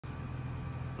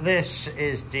This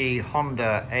is the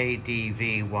Honda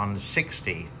ADV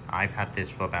 160. I've had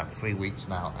this for about 3 weeks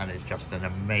now, and it's just an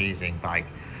amazing bike.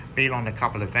 Been on a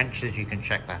couple of ventures, you can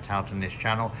check that out on this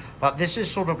channel. But this is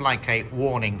sort of like a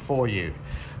warning for you.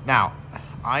 Now,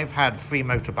 I've had 3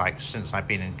 motorbikes since I've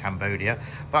been in Cambodia,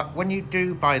 but when you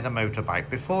do buy the motorbike,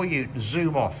 before you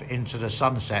zoom off into the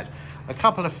sunset, a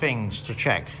couple of things to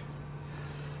check.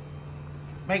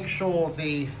 Make sure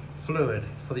the fluid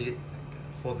for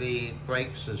the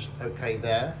brakes is okay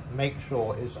there. Make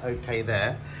sure it's okay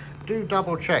there. Do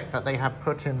double check that they have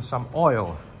put in some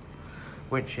oil,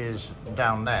 which is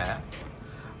down there.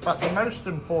 But the most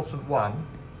important one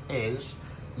is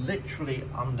literally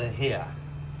under here.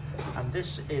 And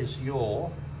this is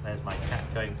your, there's my cat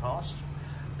going past.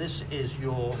 This is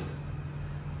your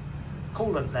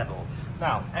coolant level.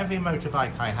 Now, every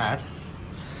motorbike I had,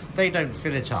 they don't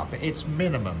fill it up. It's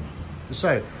minimum.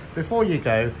 So before you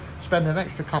go, spend an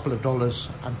extra couple of dollars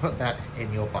and put that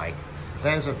in your bike.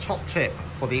 There's a top tip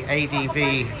for the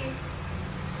ADV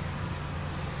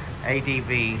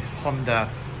Honda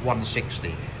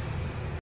 160.